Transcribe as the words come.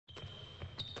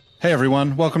Hey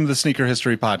everyone, welcome to the Sneaker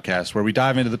History Podcast, where we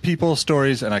dive into the people,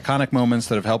 stories, and iconic moments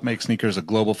that have helped make sneakers a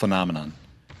global phenomenon.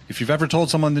 If you've ever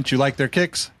told someone that you like their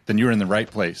kicks, then you're in the right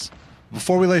place.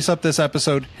 Before we lace up this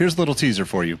episode, here's a little teaser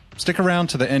for you. Stick around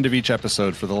to the end of each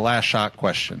episode for the last shot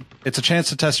question. It's a chance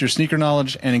to test your sneaker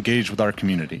knowledge and engage with our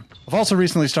community. I've also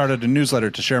recently started a newsletter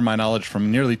to share my knowledge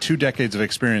from nearly 2 decades of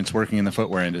experience working in the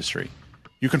footwear industry.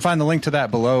 You can find the link to that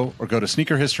below or go to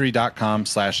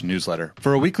sneakerhistory.com/newsletter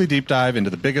for a weekly deep dive into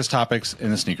the biggest topics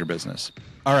in the sneaker business.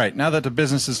 All right, now that the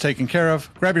business is taken care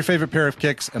of, grab your favorite pair of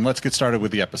kicks and let's get started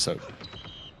with the episode.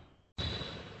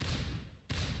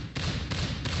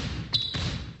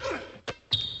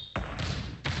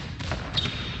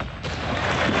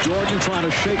 Jordan trying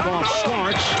to shake off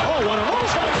Starks. Oh, what a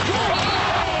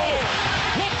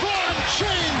LeBron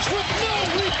James with no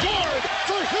regard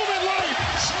for human life.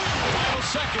 Final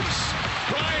seconds.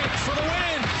 Bryant for the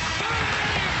win.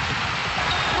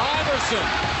 Iverson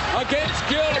against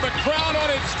Gill. The crowd on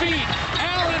its feet.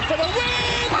 Allen for the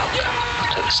win.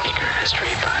 Welcome to the Sneaker History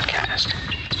Podcast.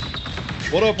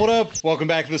 What up, what up? Welcome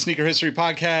back to the Sneaker History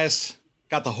Podcast.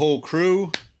 Got the whole crew.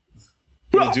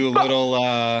 We're going to do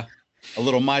a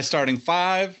little My Starting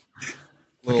Five, a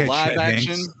little live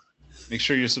action. Make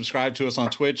sure you're subscribed to us on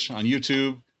Twitch, on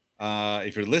YouTube.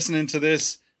 If you're listening to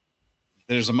this,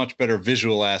 there's a much better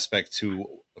visual aspect to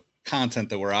content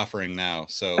that we're offering now.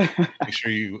 So make sure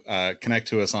you connect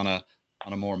to us on a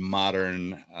more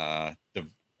modern, I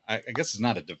guess it's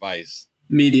not a device.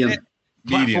 Medium.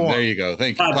 Platform. There you go.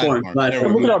 Thank you. Platform.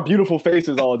 Look at our beautiful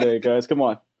faces all day, guys. Come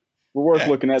on. We're worth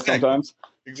looking at sometimes.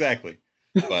 Exactly.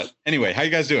 But anyway, how you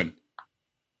guys doing?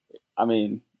 I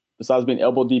mean, besides being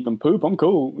elbow deep in poop, I'm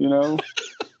cool, you know?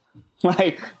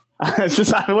 Like, it's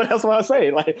just, what else would I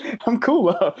say? Like, I'm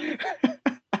cool.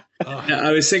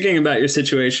 I was thinking about your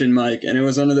situation, Mike, and it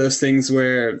was one of those things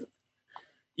where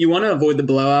you want to avoid the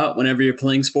blowout whenever you're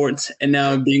playing sports. And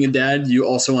now being a dad, you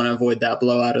also want to avoid that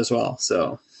blowout as well.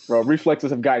 So, bro,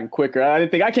 reflexes have gotten quicker. I didn't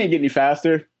think I can't get any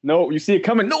faster. No, you see it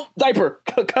coming. No, diaper,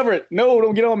 cover it. No,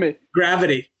 don't get on me.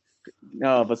 Gravity.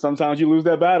 No, but sometimes you lose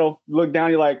that battle. You look down,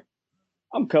 you're like,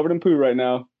 I'm covered in poo right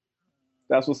now.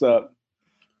 That's what's up.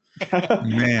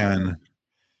 Man,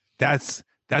 that's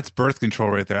birth control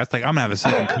right there. That's like, I'm gonna have a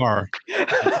second car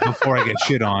before I get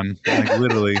shit on. Like,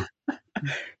 literally.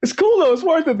 It's cool though. It's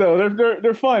worth it though.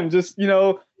 They're fun. Just, you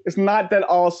know, it's not that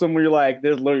awesome where you're like,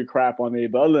 there's literally crap on me.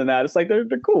 But other than that, it's like they're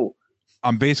cool.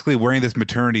 I'm basically wearing this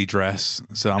maternity dress,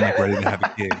 so I'm like ready to have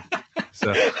a kid.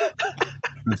 So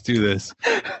let's do this.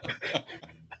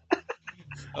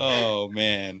 Oh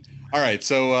man. All right.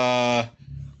 So I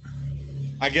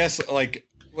guess like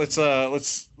let's I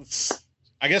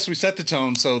guess we set the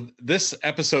tone. So this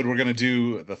episode we're gonna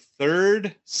do the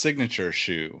third signature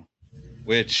shoe,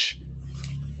 which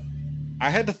I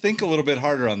had to think a little bit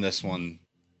harder on this one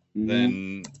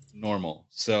than normal.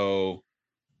 So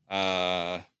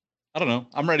I don't know.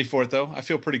 I'm ready for it though. I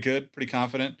feel pretty good, pretty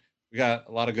confident. We got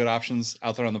a lot of good options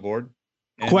out there on the board.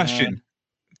 And, question.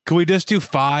 Can we just do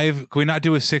 5? Can we not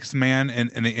do a 6th man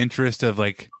in the interest of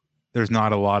like there's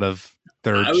not a lot of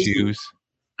third shoes?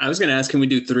 I was going to ask, can we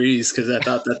do 3s? Because I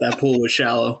thought that pool was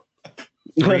shallow.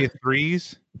 3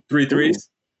 threes? 3 3s?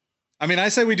 I mean, I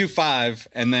say we do 5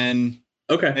 and then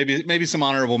okay, maybe some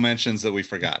honorable mentions that we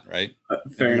forgot, right?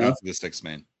 Fair enough. The 6th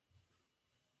man.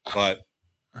 But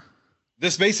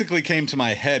this basically came to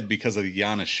my head because of the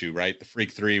Giannis shoe, right? The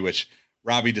Freak 3, which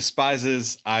Robbie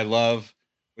despises, I love,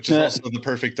 which is also the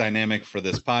perfect dynamic for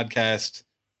this podcast.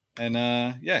 And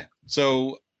yeah.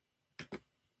 So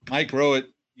Mike, Rowett,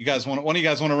 you guys one of you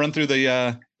guys want to run through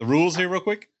the rules here real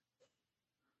quick?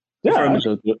 Yeah,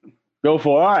 go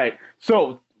for it. All right.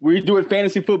 So we do it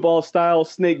fantasy football style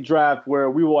snake draft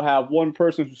where we will have one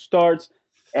person who starts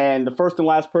and the first and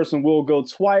last person will go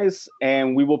twice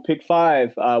and we will pick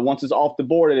 5. Once it's off the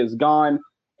board, it is gone.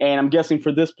 And I'm guessing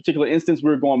for this particular instance,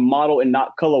 we're going model and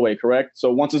not colorway, correct?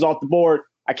 So once it's off the board,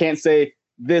 I can't say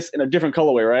this in a different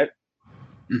colorway, right?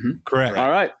 Mm-hmm. Correct. All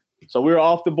right. So we're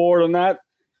off the board on that.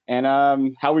 And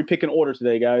how are we picking order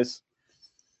today, guys?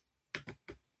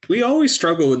 We always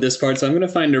struggle with this part, so I'm going to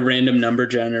find a random number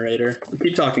generator.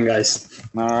 Keep talking, guys.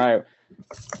 All right.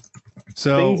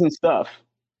 So things and stuff.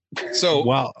 So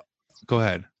well, go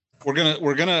ahead. We're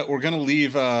gonna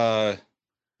leave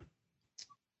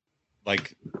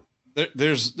like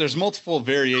there's multiple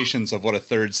variations of what a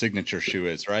third signature shoe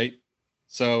is, right?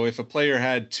 So if a player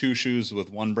had 2 shoes with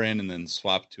one brand and then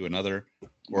swapped to another,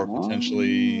 or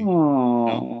potentially,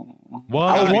 well,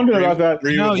 I was wondering about that.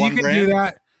 No, you can do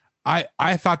that.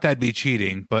 I thought that'd be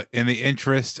cheating, but in the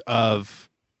interest of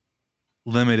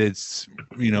limited,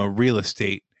 real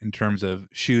estate in terms of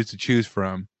shoes to choose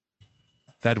from,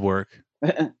 That'd work.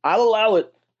 I'll allow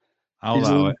it. I'll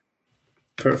allow it.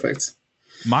 Perfect.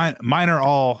 Mine are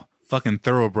all fucking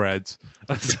thoroughbreds.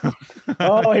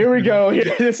 Oh, here we go.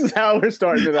 This is how we're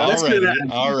starting it out.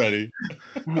 Already.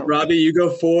 Robbie, you go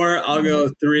 4. I'll go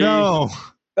 3. No.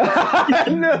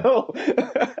 No.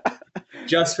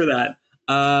 Just for that.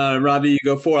 Robbie, you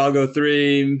go 4. I'll go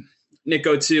 3. Nick,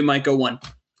 go 2. Mike, go 1.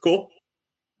 Cool?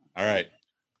 All right.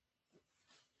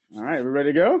 All right, we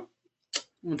ready to go?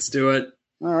 Let's do it.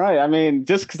 All right. I mean,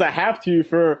 just because I have to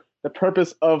for the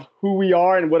purpose of who we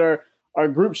are and what our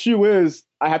group shoe is,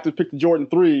 I have to pick the Jordan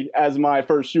 3 as my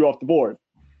first shoe off the board.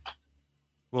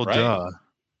 Well, Right. duh.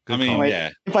 Good I mean, call. Like, yeah.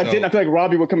 If I didn't, I feel like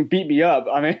Robbie would come beat me up.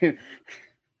 I mean,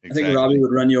 I think Robbie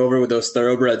would run you over with those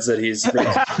thoroughbreds that he's.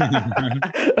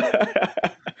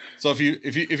 So if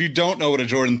you don't know what a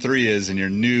Jordan 3 is and you're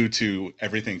new to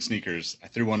everything sneakers, I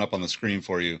threw one up on the screen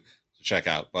for you to check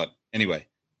out. But anyway,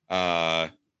 yeah.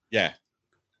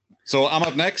 So I'm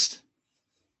up next.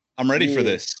 I'm ready for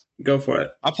this. Go for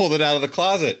it. I pulled it out of the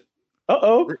closet.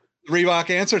 Uh-oh. Reebok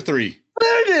Answer 3.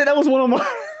 There it is. That was one of mine.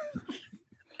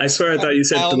 I swear I thought you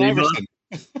said Allen Reebok.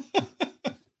 Iverson.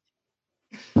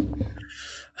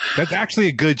 That's actually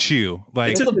a good shoe.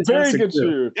 Like, It's a very fantastic good shoe.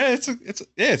 shoe.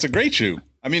 Yeah, it's a great shoe.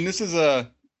 I mean, this is a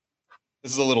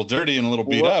little dirty and a little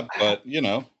beat up, but you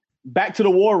know. Back to the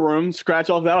war room. Scratch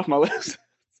off that off my list.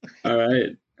 All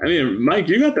right. I mean, Mike,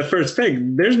 you got the first pick.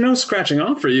 There's no scratching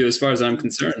off for you as far as I'm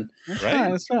concerned. Right?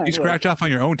 That's right. you scratch off on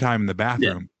your own time in the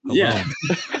bathroom. Yeah.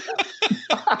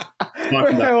 alone. Talk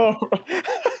about-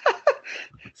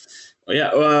 Well,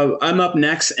 yeah, I'm up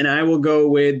next, and I will go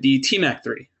with the T-Mac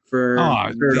 3 for.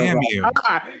 Oh, third damn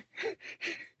overall. you.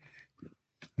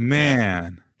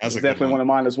 Man. That's a Definitely good one of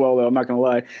mine as well, though. I'm not going to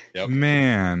lie. Yep.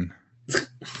 Man.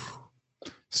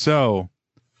 So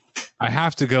I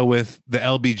have to go with the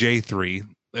LBJ 3.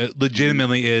 It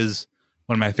legitimately is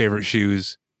one of my favorite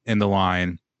shoes in the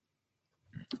line.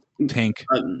 Tank.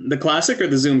 The classic or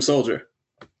the Zoom Soldier?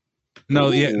 No,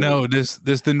 yeah, no, this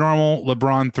the normal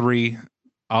LeBron 3.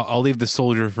 I'll leave the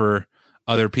Soldier for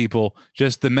other people.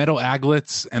 Just the metal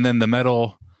aglets and then the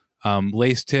metal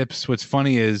lace tips. What's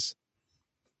funny is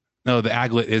no, the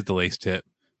aglet is the lace tip.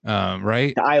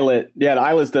 Right? The eyelet. Yeah, the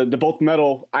eyelet's the both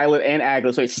metal eyelet and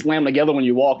aglet. So they slam together when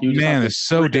you walk. You just Man, have to- it's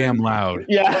so damn loud.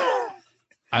 Yeah.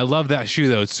 I love that shoe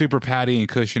though. It's super paddy and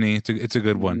cushiony. It's a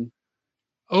good one.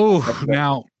 Oh,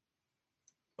 now,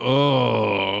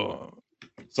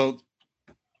 So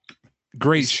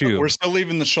great shoe. we're still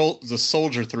leaving the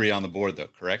Soldier 3 on the board, though,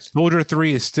 correct? Soldier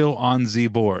 3 is still on Z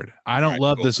board. I don't Alright,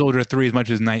 love cool. the Soldier 3 as much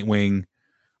as Nightwing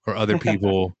or other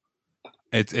people.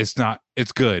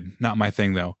 It's good. Not my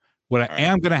thing though. What I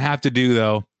am gonna have to do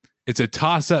though, it's a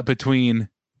toss up between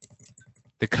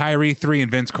the Kyrie 3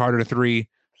 and Vince Carter 3.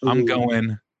 I'm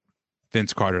going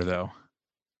Vince Carter though.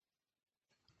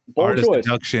 Bold Artist choice.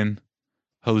 deduction,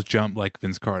 hose jump like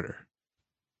Vince Carter.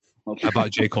 Okay. I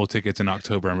bought J. Cole tickets in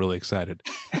October. I'm really excited.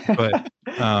 But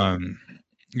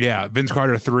yeah, Vince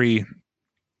Carter 3.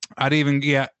 I'd even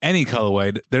any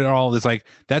colorway. They're all this like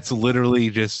that's literally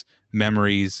just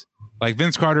memories. Like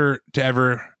Vince Carter to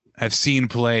ever have seen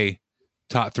play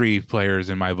top 3 players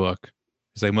in my book.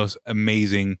 It's like most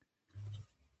amazing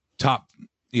top.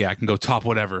 Yeah, I can go top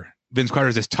whatever. Vince Carter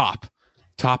is this top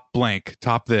blank,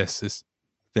 top this is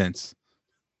Vince.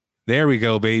 There we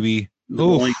go, baby.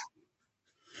 Ooh.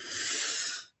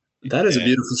 That is a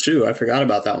beautiful shoe. I forgot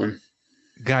about that one.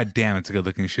 God damn, it's a good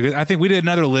looking shoe. I think we did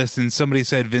another list and somebody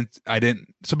said Vince.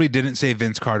 Somebody didn't say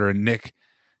Vince Carter, and Nick,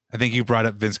 I think you brought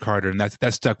up Vince Carter, and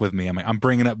that stuck with me. I'm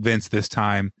bringing up Vince this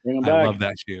time. Bring him I back. love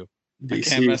that shoe.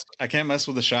 I can't mess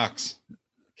with the shocks.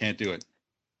 Can't do it.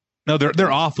 No,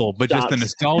 they're awful, but just the Shots.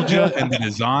 nostalgia and the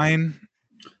design,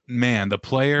 man, the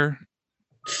player.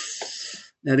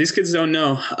 Now, these kids don't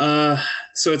know.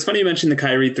 So it's funny you mentioned the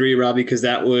Kyrie 3, Robbie, because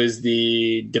that was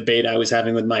the debate I was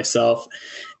having with myself.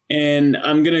 And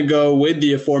I'm going to go with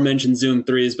the aforementioned Zoom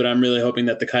 3s, but I'm really hoping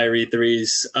that the Kyrie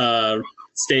 3s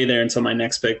stay there until my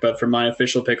next pick. But for my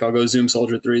official pick, I'll go Zoom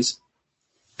Soldier 3s.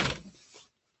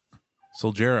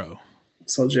 Solgero.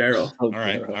 Solgero. All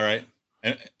right.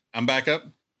 And I'm back up.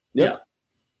 Yeah.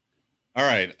 All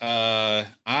right.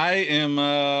 I am.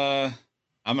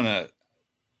 I'm gonna.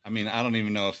 I mean, I don't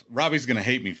even know if Robbie's gonna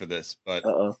hate me for this, but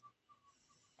Uh-oh.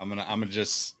 I'm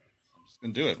just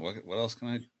gonna do it. What else can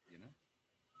I?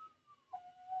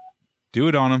 Do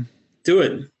it on him. Do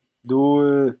it.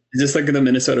 Do it. Is this like the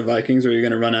Minnesota Vikings where you're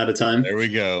going to run out of time? There we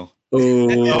go.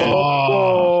 Oh,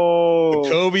 Oh.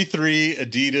 Kobe 3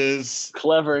 Adidas.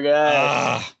 Clever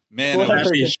guy. Man, I wish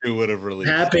this shoe would have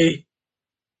released. happy.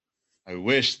 I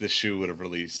wish this shoe would have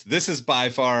released. This is by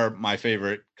far my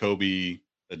favorite Kobe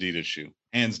Adidas shoe,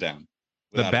 hands down.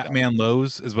 The Batman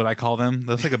lows is what I call them.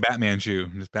 That's like a Batman shoe,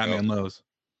 just Batman lows.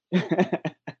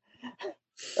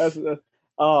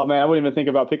 Oh man, I wouldn't even think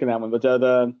about picking that one. But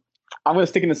I'm gonna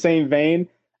stick in the same vein.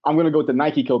 I'm gonna go with the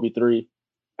Nike Kobe 3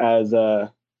 as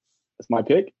my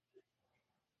pick,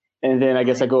 and then I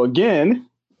guess I go again.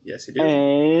 Yes, you do.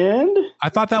 And I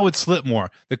thought that would slip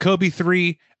more. The Kobe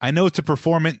 3. I know it's a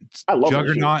performance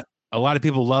juggernaut. A lot of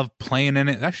people love playing in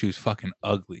it. That shoe's fucking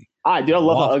ugly. I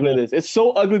love how ugly it is. It's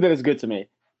so ugly that it's good to me.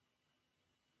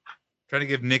 Try to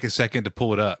give Nick a second to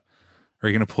pull it up. Are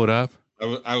you gonna pull it up?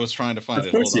 I was trying to find Of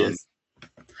it. course Hold he on. is.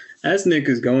 As Nick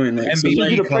is going, like, And so be-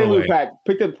 like, The Prelude colorway. pack.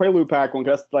 Pick the Prelude pack one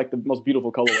because that's like the most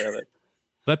beautiful colorway of it.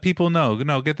 Let people know.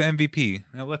 No, get the MVP.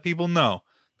 Now let people know.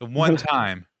 The one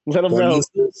time. Let them one know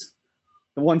listeners,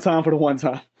 the one time for the one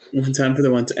time. one time for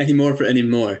the one, any more for any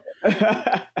more.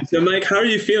 So, Mike, how are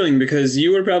you feeling? Because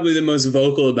you were probably the most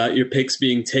vocal about your picks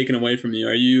being taken away from you.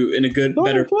 Are you in a better I'm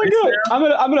feeling place good.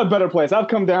 now? I'm in a better place. I've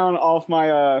come down off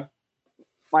my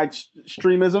my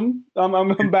streamism.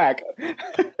 I'm back.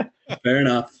 Fair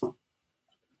enough. All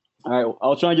right,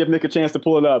 I'll try and give Nick a chance to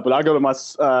pull it up, but I'll go to my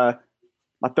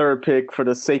my third pick for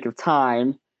the sake of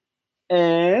time.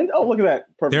 And look at that!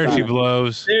 Perfect. There she timing.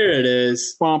 blows. There it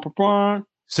is. Bum, bum, bum.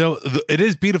 So it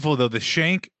is beautiful though. The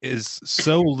shank is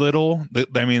so little. The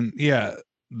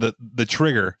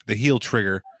trigger, the heel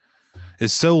trigger,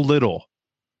 is so little.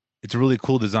 It's a really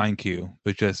cool design cue,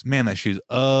 but just man, that shoe's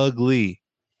ugly.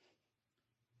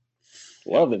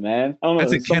 Love it, man. I don't know.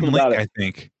 That's a there's something Ken Link, about I it.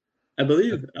 think. I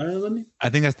believe. Let me. I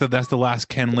think that's the last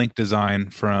Ken Link design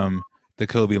from the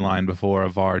Kobe line before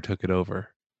Avar took it over.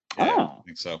 Yeah, Oh. I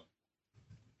think so.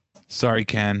 Sorry,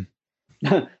 Ken.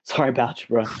 Sorry about you,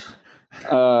 bro.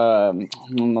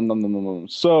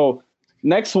 So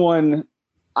next one,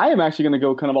 I am actually going to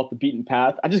go kind of off the beaten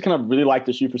path. I just kind of really like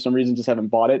the shoe for some reason, just haven't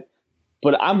bought it.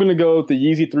 But I'm going to go with the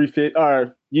Yeezy 350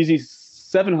 or Yeezy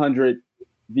 700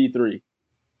 V3.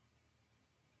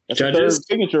 That's the Judges? third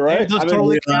signature, right? Hey, just I mean, Are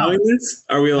we totally allowing this?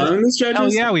 Are we allowing this, judges? Oh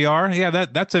yeah, we are. Yeah,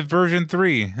 that's a version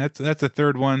 3. That's a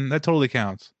third one. That totally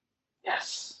counts.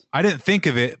 yes. I didn't think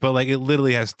of it, but like it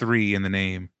literally has 3 in the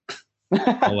name.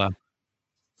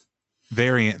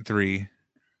 Variant 3.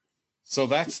 So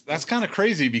that's kind of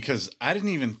crazy because I didn't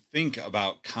even think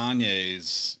about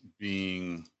Kanye's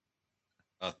being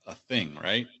a thing,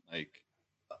 right? Like,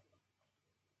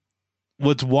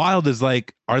 What's wild is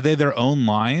like, are they their own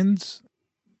lines?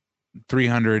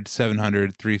 300,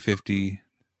 700, 350.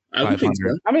 I would think so.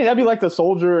 500. I mean, that'd be like the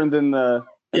soldier and then the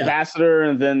Yeah. ambassador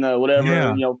and then whatever,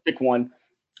 Yeah. pick one.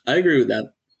 I agree with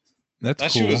that. That's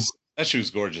that cool. shoe's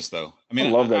gorgeous though. I mean, I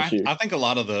love that shoe. I think a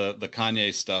lot of the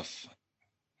Kanye stuff,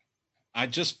 I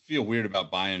just feel weird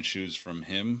about buying shoes from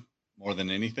him more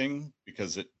than anything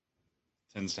because it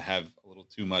tends to have a little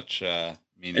too much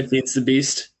meaning. It beats the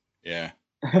beast. Yeah,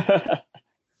 but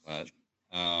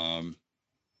I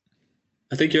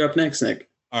think you're up next, Nick.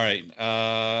 all right.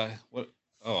 What?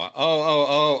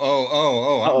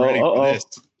 Oh! I'm ready for this.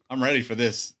 I'm ready for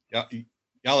this.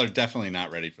 Y'all are definitely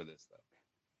not ready for this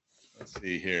though. Let's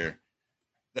see here.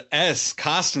 The S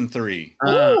Costin 3,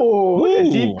 Oh,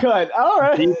 Ooh. deep cut. All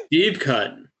right. Deep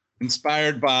cut.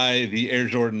 inspired by the Air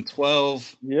Jordan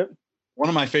 12. Yep. One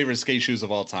of my favorite skate shoes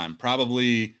of all time.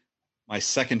 Probably my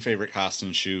second favorite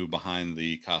Costin shoe behind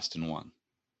the Costin 1.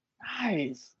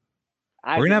 Nice.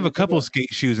 We're gonna have a couple of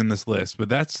skate shoes in this list,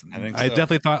 but I think so.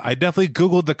 I definitely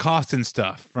Googled the cost and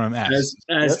stuff from S.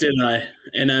 As did I.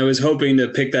 And I was hoping to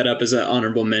pick that up as an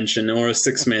honorable mention or a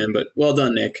sixth man, but well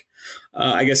done, Nick.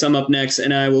 I guess I'm up next,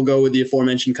 and I will go with the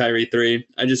aforementioned Kyrie 3.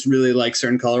 I just really like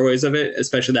certain colorways of it,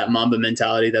 especially that Mamba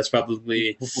mentality. That's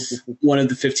probably one of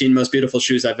the 15 most beautiful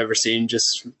shoes I've ever seen,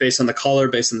 just based on the color,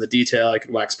 based on the detail. I could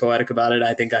wax poetic about it.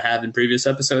 I think I have in previous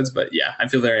episodes, but yeah, I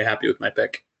feel very happy with my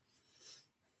pick.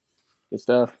 Good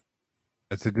stuff.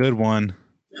 That's a good one.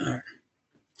 All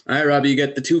right, Robbie, you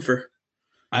get the twofer.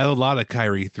 I have a lot of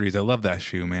Kyrie 3s. I love that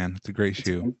shoe, man. It's a great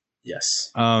shoe.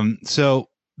 Yes. So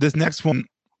this next one,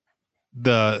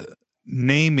 the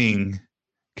naming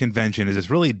convention is just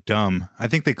really dumb. I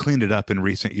think they cleaned it up in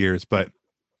recent years, but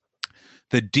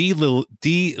the D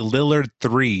Lillard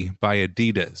 3 by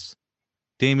Adidas,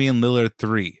 Damian Lillard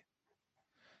 3.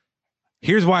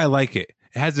 Here's why I like it.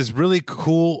 It has this really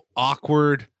cool,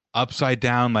 awkward, upside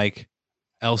down, like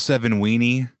L7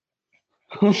 weenie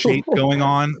shape going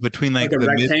on between like a the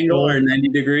rectangle midsole. or 90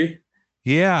 degree.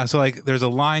 Yeah, so like there's a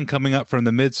line coming up from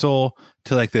the midsole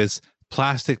to like this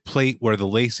plastic plate where the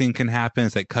lacing can happen.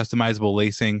 It's like customizable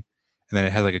lacing, and then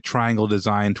it has like a triangle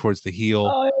design towards the heel.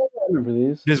 Oh, yeah, I remember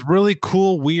these. There's really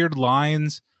cool, weird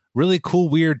lines, really cool,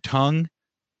 weird tongue.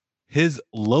 His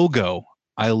logo,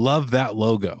 I love that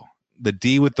logo. The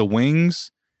D with the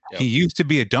wings. Yep. He used to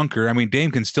be a dunker. I mean,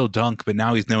 Dame can still dunk, but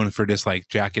now he's known for just like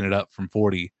jacking it up from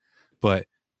 40. But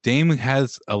Dame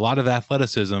has a lot of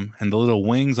athleticism, and the little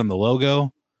wings on the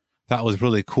logo, that was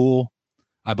really cool.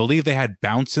 I believe they had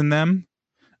bounce in them.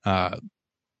 I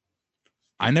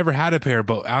never had a pair,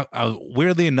 but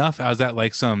weirdly enough, I was at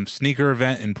like some sneaker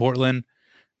event in Portland,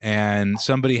 and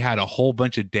somebody had a whole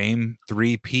bunch of Dame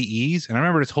 3 PEs, and I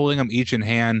remember just holding them each in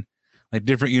hand, like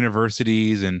different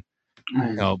universities and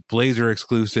Blazer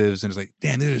exclusives, and it's like,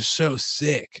 damn, this is so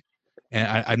sick. And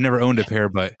I've never owned a pair,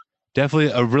 but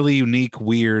definitely a really unique,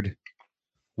 weird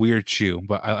shoe.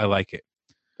 But I like it.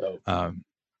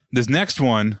 This next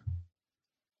one,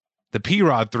 the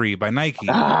P-Rod 3 by Nike.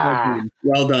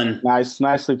 Well done.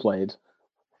 Nicely played.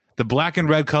 The black and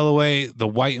red colorway, the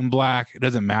white and black, it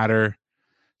doesn't matter.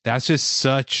 That's just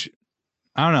such,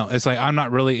 I don't know. It's like I'm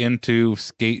not really into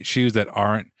skate shoes that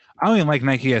aren't. I don't even like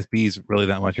Nike SBs really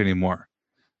that much anymore.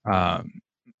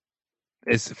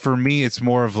 It's for me, it's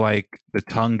more of like the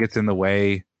tongue gets in the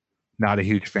way. Not a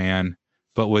huge fan.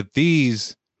 But with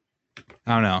these,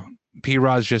 I don't know.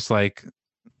 P-Rod's just like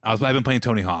I've been playing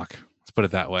Tony Hawk. Let's put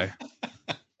it that way.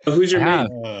 Who's your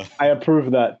main? I approve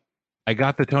of that. I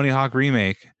got the Tony Hawk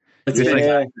remake.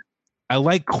 Yeah. I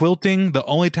like quilting. The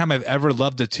only time I've ever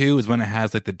loved the 2 is when it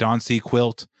has like the Don C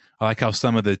quilt. I like how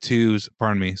some of the 2s,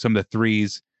 some of the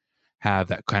 3s have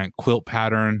that kind of quilt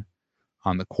pattern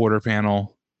on the quarter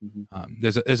panel. Mm-hmm.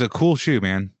 There's a cool shoe,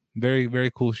 man. Very,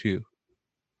 very cool shoe.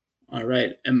 All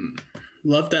right.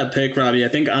 Love that pick, Robbie. I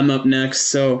think I'm up next.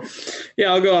 So,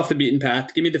 yeah, I'll go off the beaten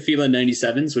path. Give me the Fila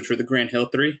 97s, which were the Grant Hill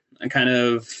 3. I'm kind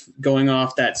of going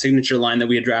off that signature line that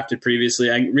we had drafted previously.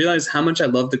 I realized how much I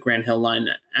love the Grant Hill line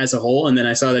as a whole, and then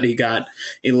I saw that he got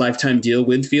a lifetime deal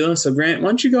with Fila. So, Grant, why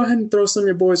don't you go ahead and throw some of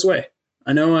your boys' way?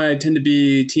 I know I tend to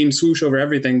be team swoosh over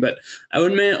everything, but I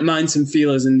wouldn't mind some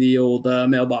Filas in the old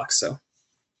mailbox. So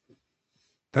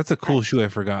that's a cool shoe I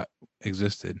forgot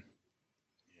existed.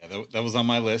 Yeah, that was on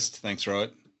my list. Thanks,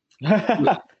 Rohit.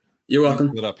 You're welcome.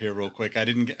 Put it up here real quick. I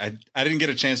didn't get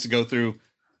a chance to go through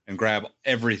and grab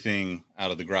everything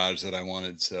out of the garage that I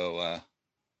wanted. So,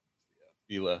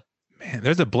 Fila. Man,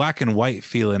 there's a black and white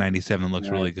Fila 97 looks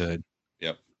really good.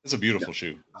 Yep, it's a beautiful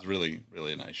shoe. It's really,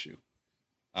 really a nice shoe.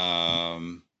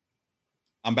 I'm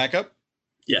back up.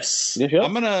 Yes.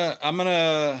 I'm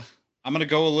gonna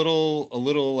go a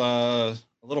little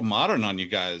modern on you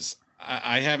guys.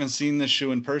 I haven't seen this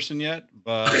shoe in person yet,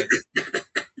 but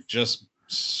just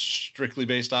strictly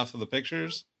based off of the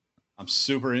pictures, I'm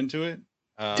super into it.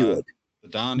 Do it. The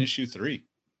Don issue 3.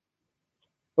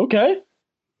 Okay.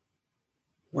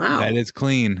 Wow. That is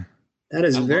clean. That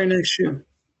is a very nice shoe.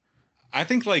 I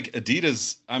think like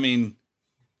Adidas, I mean,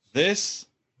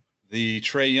 the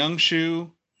Trae Young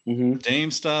shoe, Dame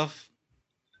stuff.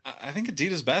 I think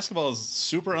Adidas basketball is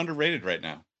super underrated right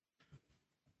now.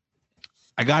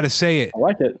 I got to say it. I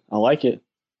like it.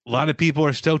 A lot of people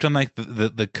are stoked on like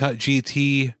the Cut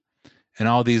GT and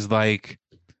all these like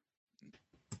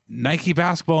Nike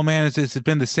basketball, man. It's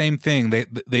been the same thing.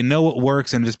 They know what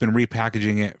works and just been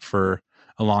repackaging it for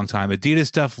a long time. Adidas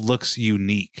stuff looks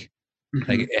unique.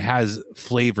 Like it has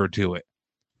flavor to it.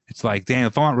 It's like, damn,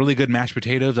 if I want really good mashed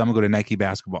potatoes, I'm gonna go to Nike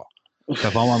basketball. So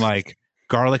if I want like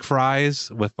garlic fries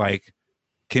with like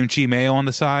kimchi mayo on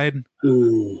the side,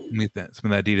 let me some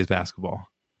of that Adidas basketball.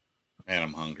 Man,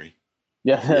 I'm hungry.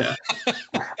 Yeah.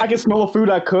 I can smell the food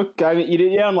I cook. I eat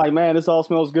it. Yeah, I'm like, man, this all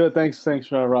smells good. Thanks,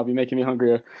 Rob. You're making me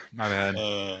hungrier. My bad.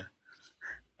 All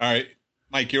right,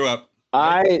 Mike, you're up.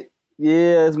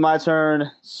 It's my turn.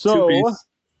 So,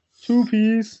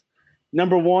 two-piece.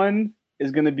 Number 1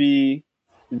 is going to be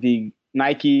the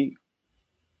Nike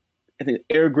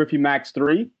Air Grippy Max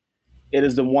 3. It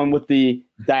is the one with the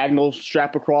diagonal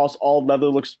strap across, all leather,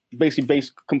 looks basically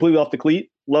based completely off the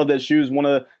cleat. Love that shoe. Is one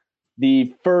of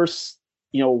the first,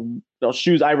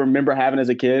 shoes I remember having as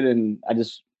a kid, and I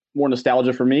just more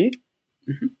nostalgia for me.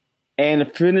 Mm-hmm. And to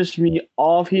finish me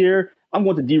off here, I'm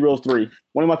going to D Rose 3.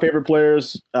 One of my favorite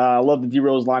players. I love the D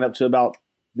Rose lineup to about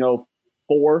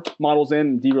 4 models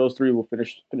in. D Rose 3 will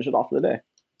finish it off for the day.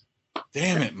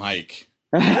 Damn it, Mike.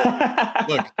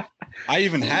 Look, I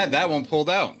even had that one pulled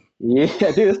out.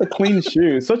 Yeah, dude, it's a clean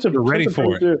shoe. You're ready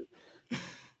for it. Shoe.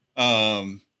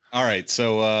 All right,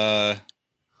 so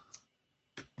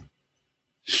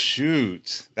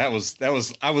shoot, I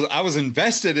was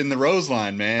invested in the Rose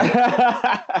line, man.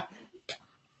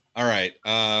 All right,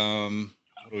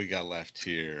 what do we got left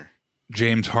here?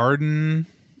 James Harden.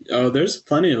 Oh, there's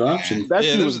plenty of options. That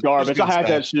shoe was garbage. I had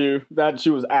that shoe. That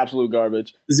shoe was absolute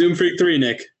garbage. Zoom Freak 3,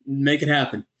 Nick. Make it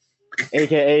happen.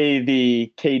 AKA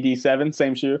the KD7,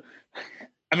 same shoe.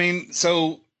 I mean,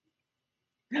 so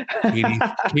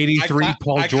KD 3,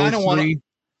 Paul George 3.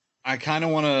 I kind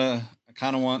of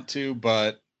want to,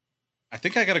 but I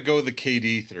think I got to go with the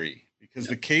KD 3 because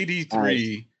the KD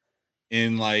 3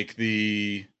 in like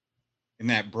in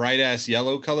that bright ass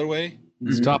yellow colorway.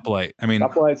 Stoplight. I mean,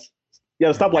 stoplights.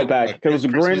 Yeah, the stoplight pack because it was a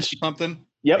Grinch. Something.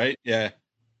 Yep. Right. Yeah.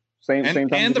 Same time.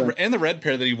 And the red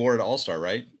pair that he wore at All-Star,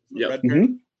 right? Yeah.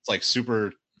 It's like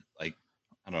super, like,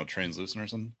 I don't know, translucent or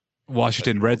something.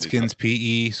 Washington Redskins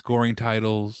PE scoring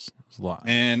titles. A lot.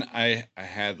 And I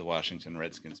had the Washington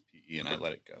Redskins PE and I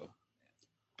let it go.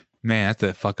 Man, that's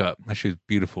a fuck up. That shoe's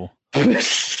beautiful.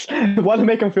 Want to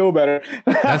make him feel better.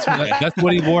 That's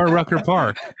what he wore at Rucker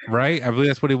Park, right? I believe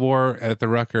that's what he wore at the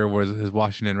Rucker was his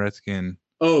Washington Redskin.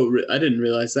 Oh, I didn't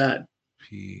realize that.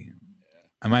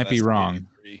 I might be wrong.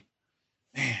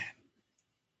 Man.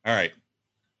 All right.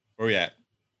 Where we at?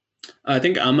 I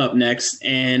think I'm up next,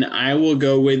 and I will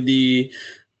go with the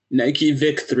Nike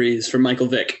Vic 3s from Michael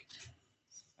Vick.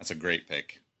 That's a great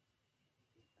pick.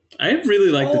 I really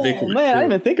like the Vic. Oh, man, I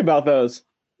didn't even think about those.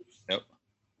 Yep.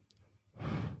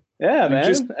 Yeah,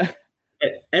 man.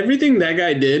 Everything that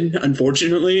guy did,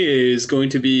 unfortunately, is going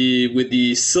to be with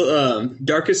the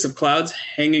darkest of clouds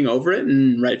hanging over it,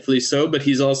 and rightfully so. But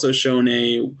he's also shown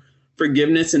a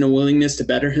forgiveness and a willingness to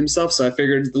better himself. So I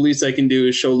figured the least I can do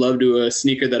is show love to a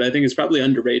sneaker that I think is probably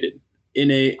underrated in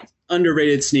a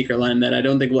underrated sneaker line that I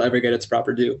don't think will ever get its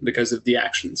proper due because of the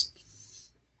actions.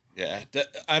 Yeah,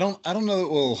 I don't know that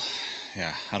we'll.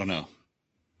 Yeah, I don't know.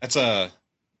 That's a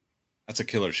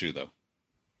killer shoe though.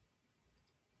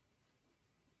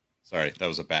 Sorry, that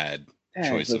was a bad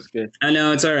choice. I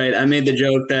know, it's all right. I made the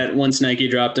joke that once Nike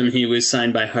dropped him, he was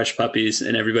signed by Hush Puppies,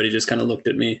 and everybody just kind of looked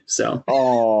at me. So,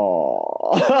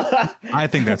 I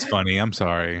think that's funny. I'm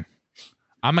sorry.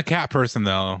 I'm a cat person,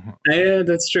 though. Yeah,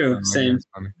 that's true. Same.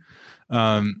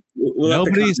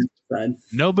 Nobody's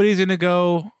gonna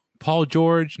go. Paul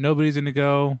George. Nobody's gonna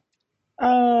go.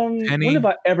 When have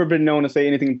I ever been known to say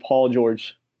anything Paul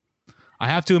George? I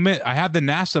have to admit, I have the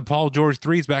NASA Paul George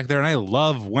 3s back there, and I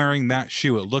love wearing that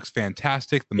shoe. It looks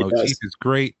fantastic. The motif is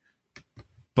great,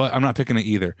 but I'm not picking it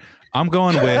either. I'm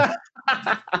going with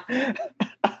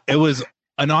it was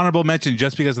an honorable mention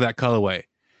just because of that colorway.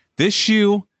 This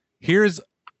shoe, here's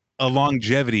a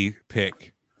longevity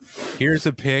pick. Here's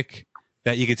a pick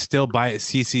that you could still buy at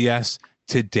CCS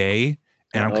today,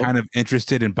 and I'm kind of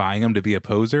interested in buying them to be a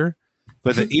poser.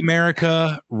 But the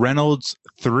Emerica Reynolds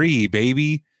 3,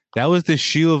 baby. That was the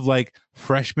shoe of like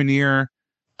freshman year.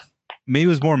 Maybe it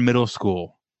was more middle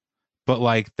school, but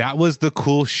like that was the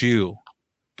cool shoe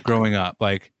growing up.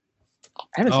 Like,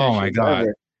 oh my God.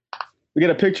 We get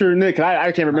a picture of Nick.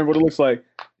 I can't remember what it looks like.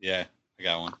 Yeah, I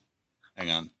got one.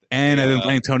 Hang on. And I've been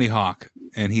playing Tony Hawk,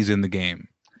 and he's in the game.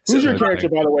 Who's your character,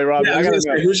 by the way, Robbie? Yeah,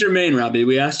 who's your main, Robbie?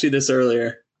 We asked you this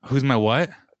earlier. Who's my what?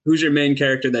 Who's your main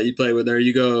character that you play with, or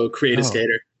you go create a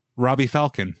skater? Robbie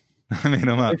Falcon. I made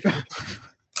him up.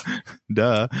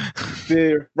 Duh.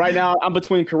 Dude, right now, I'm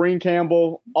between Kareem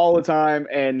Campbell all the time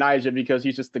and Nyjah because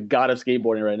he's just the god of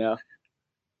skateboarding right now.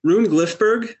 Rune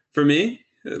Glifberg for me.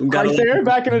 Chrysair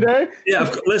back in the day?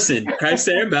 Yeah, listen,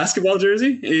 Chrysair basketball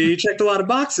jersey. He checked a lot of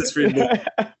boxes for you.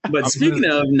 But speaking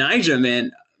of Nyjah,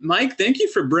 man, Mike, thank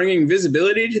you for bringing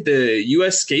visibility to the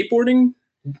U.S. skateboarding.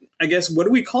 I guess, what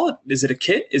do we call it? Is it a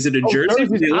kit? Is it a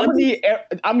jersey?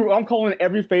 I'm calling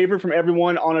every favor from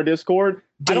everyone on our Discord.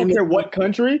 I don't care what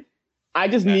country. I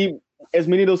just need as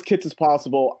many of those kits as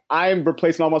possible. I'm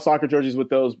replacing all my soccer jerseys with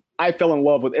those. I fell in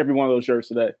love with every one of those shirts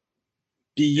today.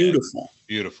 Beautiful. Yeah,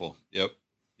 beautiful. Yep.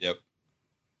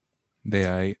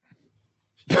 They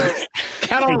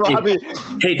Count on Robbie.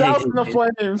 Thousand of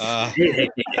flames.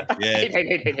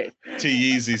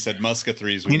 T-Yeezy said Muska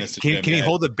 3s. Can you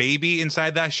hold a baby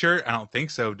inside that shirt? I don't think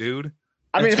so, dude.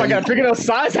 I mean, if I got a big enough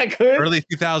size, I could. Early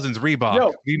 2000s Reebok.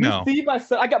 Yo, you know. See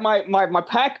I got my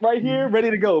pack right here,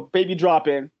 ready to go. Baby drop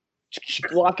in.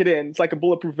 Lock it in. It's like a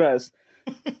bulletproof vest.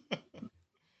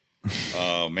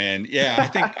 Oh man. Yeah,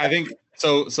 I think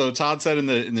so Todd said in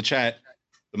the chat,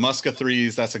 the Muska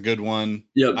 3s, that's a good one.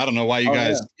 Yep. I don't know why you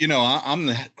guys, I'm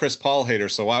the Chris Paul hater,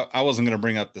 so I wasn't going to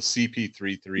bring up the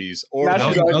CP3 3s or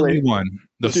the ugly one.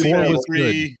 The 4 was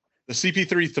good. The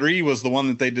CP3 was the one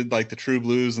that they did like the True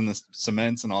Blues and the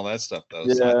cements and all that stuff though.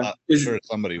 Yeah. So I thought for sure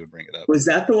somebody would bring it up. Was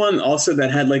that the one also that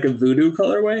had like a voodoo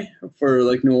colorway for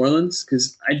like New Orleans?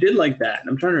 Because I did like that.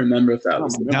 I'm trying to remember if that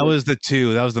was that was the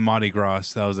 2. That was the Mardi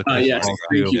Gras. That was the Chris Paul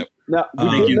 2. Thank you. No,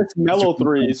 we did miss Mellow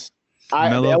 3s.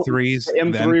 Mellow 3s. The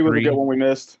M3 was a good one we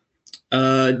missed.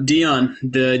 Dion,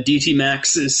 the DT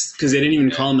Maxes, because they didn't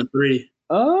even call him a 3.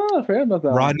 Oh, I forgot about that.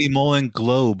 Rodney Mullen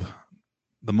Globe.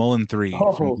 The Mullen 3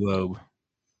 from Globe.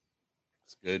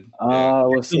 good.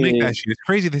 Let's Still make see. that shoe. It's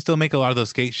crazy. They still make a lot of those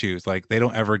skate shoes. Like they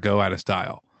don't ever go out of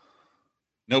style.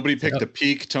 Nobody picked a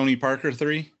peak Tony Parker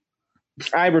 3.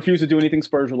 I refuse to do anything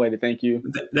Spurs related. Thank you.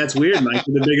 That's weird, Mike.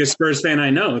 You're the biggest Spurs fan I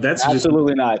know. That's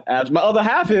Absolutely not. My other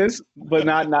half is, but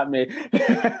not me.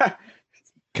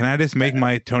 Can I just make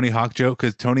my Tony Hawk joke?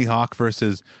 Because Tony Hawk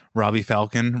versus Robbie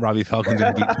Falcon. Robbie Falcon's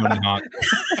gonna beat Tony Hawk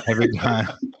every time.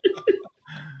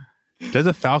 Does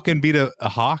a Falcon beat a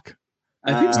Hawk?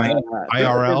 I think so.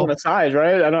 IRL? On the size,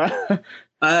 right? I don't.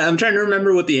 I'm trying to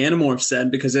remember what the Animorphs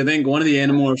said because I think one of the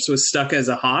Animorphs was stuck as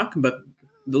a hawk, but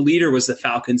the leader was the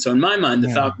Falcon. So in my mind, the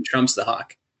Falcon trumps the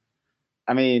hawk.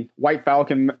 I mean, White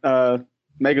Falcon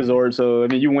Megazord. So I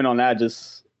mean, you win on that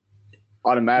just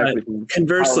automatically. Right.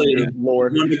 Conversely,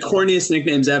 one of the corniest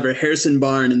nicknames ever, Harrison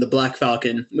Barn and the Black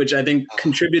Falcon, which I think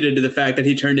contributed to the fact that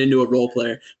he turned into a role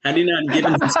player. Had he not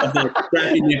given himself that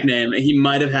crappy nickname, he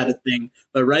might have had a thing.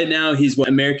 But right now, he's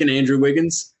American Andrew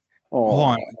Wiggins. Hold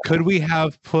on. Could we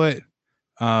have put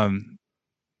no,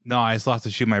 I just lost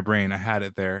to shoot my brain. I had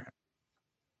it there.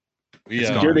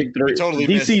 Dirtic 3. Totally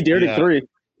DC Dirtic 3.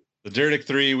 The Dirtic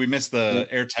 3. We missed the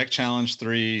Air Tech Challenge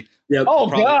 3. Yep. Oh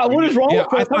God, what is wrong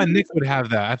with I thought Nick would have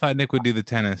that. I thought Nick would do the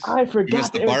tennis. I forgot. We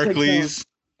missed the Barclays.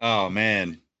 Oh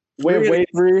man. Wade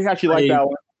 3. Actually like that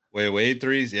one. Wade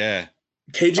 3s, yeah.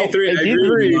 KG3.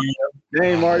 KG3.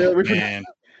 Dang, Mario. Man.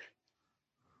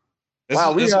 This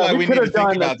is why we need to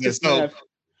think about this. So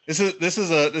this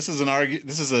is a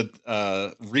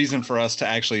reason for us to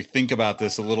actually think about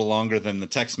this a little longer than the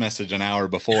text message an hour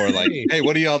before. Like, hey,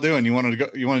 what are y'all doing? You want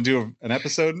to do an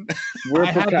episode? We're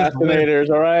procrastinators,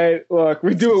 all right. Look,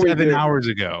 we do it 7 hours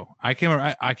ago. I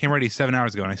came ready 7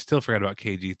 hours ago, and I still forgot about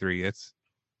KG3. It's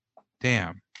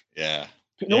damn. Yeah.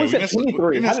 No one said Kenny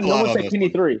 3. How did no one say Kenny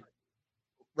 3?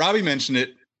 Robbie mentioned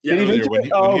it. Yeah, earlier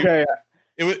okay.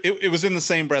 It was in the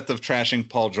same breath of trashing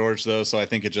Paul George, though, so I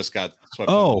think it just got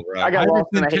swept. I got lost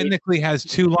in the hate. Technically has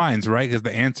two lines, right? Because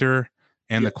the answer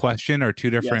and the question are two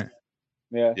different.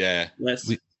 Yeah.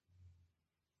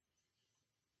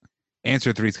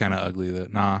 Answer 3 is kind of ugly.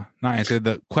 Not answer.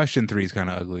 The question 3 is kind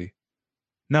of ugly.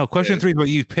 No, question 3 is what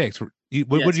you picked. What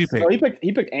did you pick? Oh, he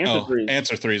picked answer 3.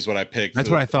 Answer 3 is what I picked. That's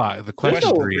what I thought. The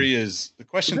question 3 is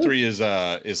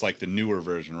like the newer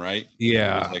version, right?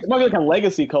 Yeah. It might be like a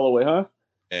legacy colorway, huh?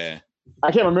 Yeah.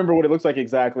 I can't remember what it looks like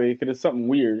exactly because it's something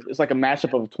weird. It's like a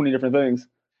mashup of 20 different things.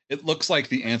 It looks like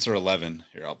the answer 11.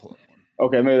 Here, I'll pull it one.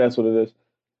 Okay, maybe that's what it is.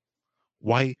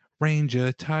 White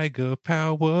Ranger Tiger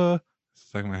Power.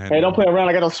 Stuck in my head. Hey, don't play around.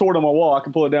 I got a sword on my wall. I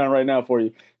can pull it down right now for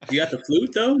you. You got the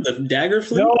flute though, the dagger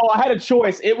flute. No, I had a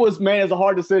choice. It was a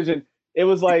hard decision. It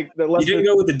was like the. You didn't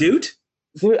go with the Doot?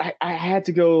 Dude, I had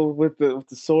to go with the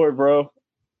sword, bro.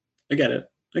 I get it.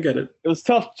 It was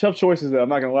tough choices though. I'm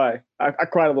not gonna lie. I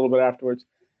cried a little bit afterwards.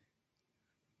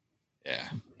 Yeah,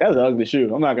 that was an ugly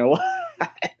shoe. I'm not gonna lie.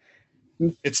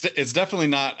 It's definitely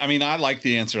not. I mean, I like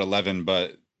the answer 11,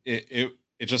 but it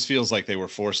just feels like they were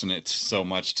forcing it so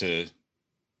much to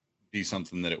be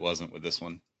something that it wasn't with this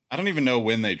one. I don't even know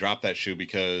when they dropped that shoe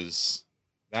because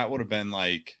that would have been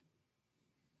like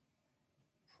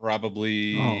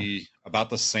probably about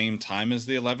the same time as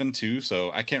the 11 too.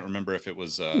 So I can't remember if it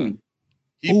was.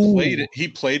 He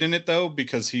played in it though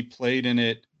because he played in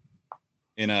it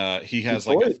in he has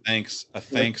like a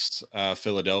thanks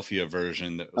Philadelphia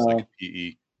version that was like a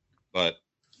PE, but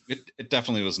it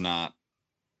definitely was not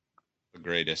the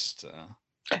greatest.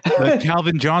 The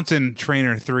Calvin Johnson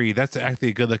Trainer 3. That's actually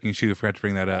a good looking shoe. I forgot to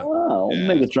bring that up. Wow,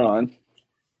 Megatron.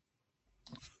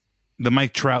 The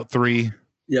Mike Trout 3.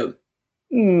 Yep.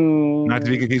 Not to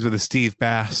be confused with the Steve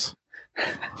Bass.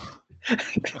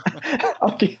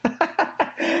 Okay.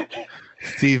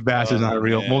 Steve Bass is not a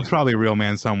real. Well, it's probably a real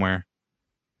man somewhere.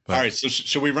 But. All right. So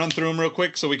should we run through them real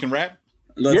quick so we can wrap?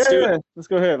 Let's do it. Let's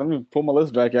go ahead. Let me pull my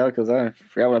list back out because I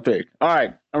forgot what I picked. All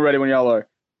right. I'm ready when y'all are.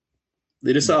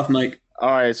 Lead us off, Mike.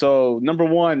 All right. So number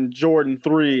 1, Jordan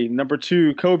 3. Number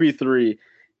 2, Kobe 3.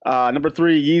 Number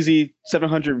 3, Yeezy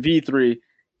 700 V3.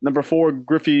 Number 4,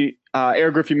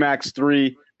 Air Griffey Max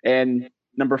 3. And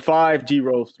number 5,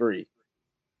 D-Rose 3.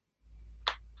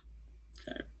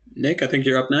 Okay. Nick, I think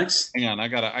you're up next. Hang on. I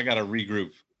gotta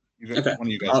regroup. Okay. One of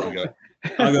you guys can go.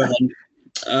 I'll go ahead.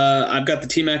 I've got the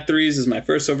T-Mac 3s as my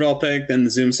first overall pick, then the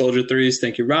Zoom Soldier 3s.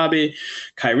 Thank you, Robbie.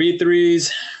 Kyrie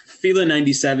 3s, Fila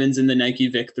 97s, and the Nike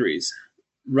Vic 3s.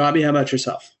 Robbie, how about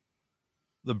yourself?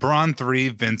 LeBron 3,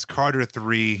 Vince Carter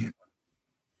 3.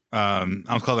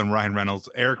 I'll call them Ryan Reynolds.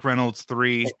 Eric Reynolds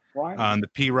 3, the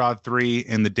P-Rod 3,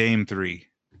 and the Dame 3.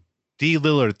 D.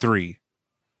 Lillard 3.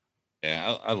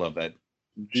 Yeah, I love that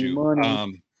shoe.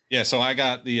 Yeah, so I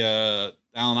got the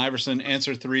Allen Iverson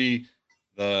answer 3,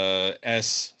 the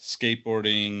S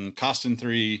Skateboarding Costin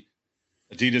 3,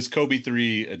 Adidas Kobe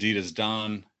 3, Adidas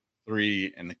Don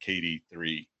 3, and the Katie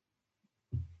 3.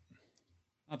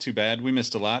 Not too bad. We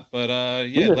missed a lot, but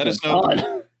yeah, let us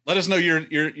know. Let us know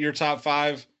your top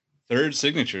 5 third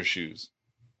signature shoes.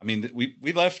 I mean,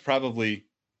 we left probably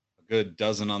a good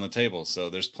dozen on the table, so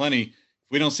there's plenty.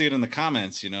 If we don't see it in the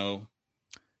comments, I'm gonna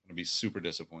be super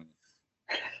disappointed.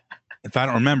 If I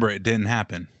don't remember, it didn't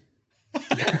happen.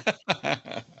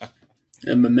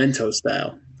 A memento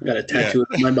style. I got a tattoo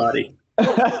on my body.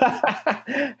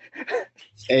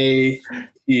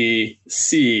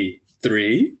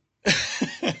 AEC3.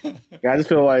 I just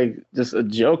feel like just a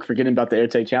joke forgetting about the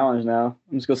AirTag challenge now.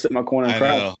 I'm just gonna sit in my corner and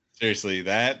cry. Know. Seriously,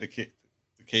 the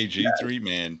KG3,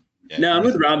 man. Yeah. No, I'm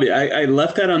with Robbie. I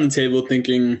left that on the table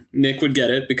thinking Nick would get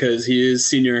it because he is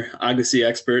senior Agassi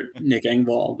expert, Nick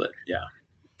Engvall. But yeah,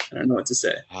 I don't know what to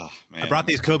say. Oh, man. I brought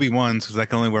these Kobe ones because I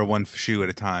can only wear one shoe at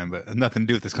a time, but it has nothing to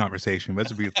do with this conversation. But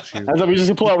it's a beautiful shoe. As we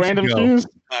just pull out random shoes.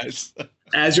 Nice.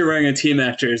 As you're wearing a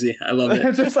T-Mac jersey, I love it.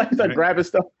 It's just like grabbing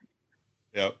stuff.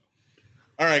 Yep.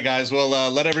 All right, guys.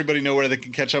 Well, let everybody know where they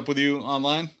can catch up with you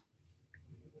online.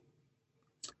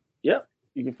 Yep.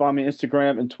 You can find me on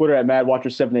Instagram and Twitter at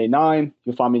MadWatcher789. You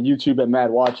can find me on YouTube at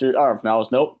MadWatcher. Or no,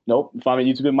 nope. You can find me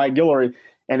on YouTube at Mike Guillory.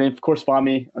 And then, of course, find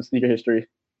me on Sneaker History.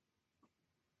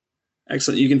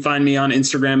 Excellent. You can find me on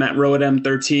Instagram at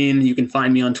Roadm13. You can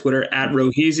find me on Twitter at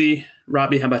Roheezy.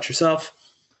 Robbie, how about yourself?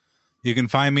 You can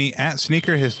find me at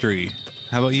Sneaker History.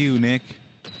 How about you, Nick?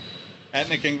 At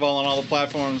Nick Engvall on all the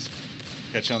platforms.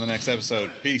 Catch you on the next episode.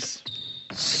 Peace.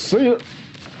 See ya.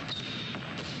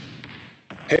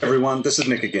 Hey everyone, this is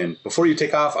Nick again. Before you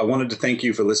take off, I wanted to thank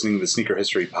you for listening to the Sneaker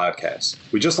History Podcast.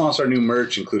 We just launched our new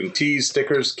merch, including tees,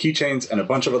 stickers, keychains, and a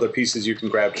bunch of other pieces you can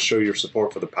grab to show your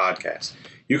support for the podcast.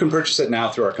 You can purchase it now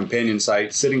through our companion site,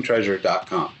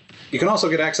 sittingtreasure.com. You can also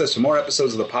get access to more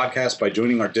episodes of the podcast by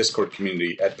joining our Discord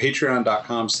community at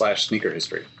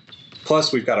patreon.com/sneakerhistory.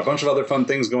 Plus, we've got a bunch of other fun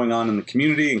things going on in the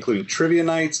community, including trivia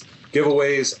nights,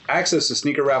 giveaways, access to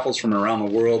sneaker raffles from around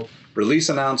the world, release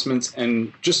announcements,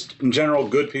 and just in general,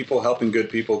 good people helping good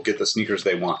people get the sneakers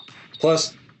they want.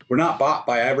 Plus, we're not bought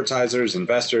by advertisers,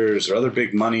 investors, or other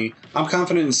big money. I'm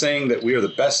confident in saying that we are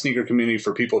the best sneaker community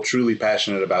for people truly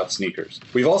passionate about sneakers.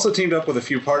 We've also teamed up with a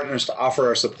few partners to offer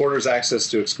our supporters access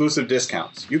to exclusive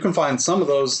discounts. You can find some of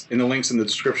those in the links in the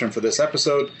description for this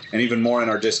episode, and even more in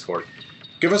our Discord.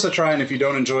 Give us a try, and if you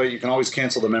don't enjoy it, you can always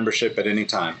cancel the membership at any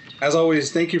time. As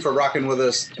always, thank you for rocking with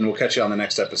us, and we'll catch you on the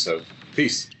next episode.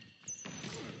 Peace.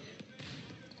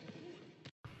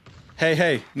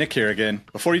 Hey, Nick here again.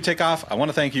 Before you take off, I want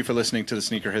to thank you for listening to the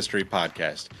Sneaker History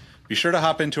Podcast. Be sure to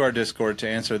hop into our Discord to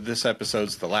answer this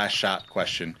episode's The Last Shot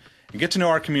question and get to know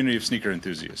our community of sneaker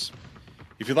enthusiasts.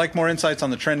 If you'd like more insights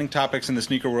on the trending topics in the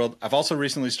sneaker world, I've also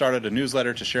recently started a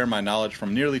newsletter to share my knowledge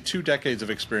from nearly 2 decades of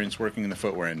experience working in the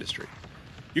footwear industry.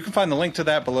 You can find the link to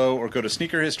that below or go to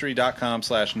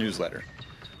sneakerhistory.com/newsletter.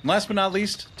 And last but not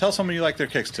least, tell someone you like their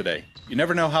kicks today. You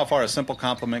never know how far a simple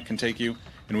compliment can take you,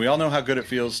 and we all know how good it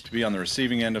feels to be on the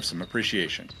receiving end of some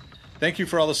appreciation. Thank you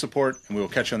for all the support, and we will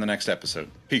catch you on the next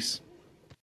episode. Peace.